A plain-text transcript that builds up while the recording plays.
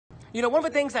You know, one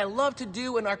of the things I love to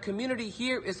do in our community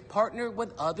here is partner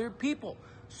with other people.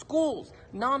 Schools,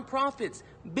 nonprofits,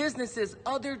 businesses,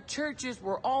 other churches,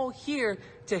 we're all here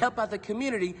to help out the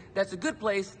community. That's a good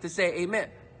place to say amen.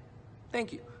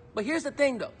 Thank you. But here's the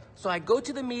thing though. So I go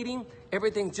to the meeting,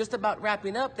 everything's just about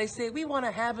wrapping up. They say, we want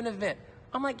to have an event.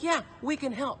 I'm like, yeah, we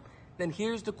can help. Then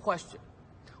here's the question.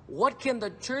 What can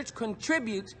the church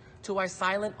contribute to our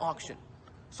silent auction?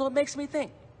 So it makes me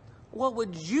think, what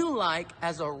would you like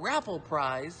as a raffle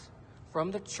prize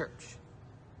from the church?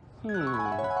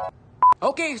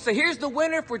 Okay, so here's the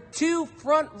winner for 2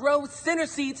 front row center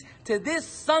seats to this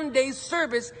Sunday's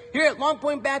service here at Long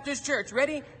Point Baptist Church.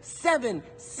 Ready?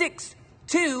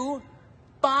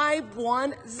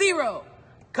 762-510.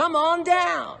 Come on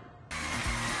down.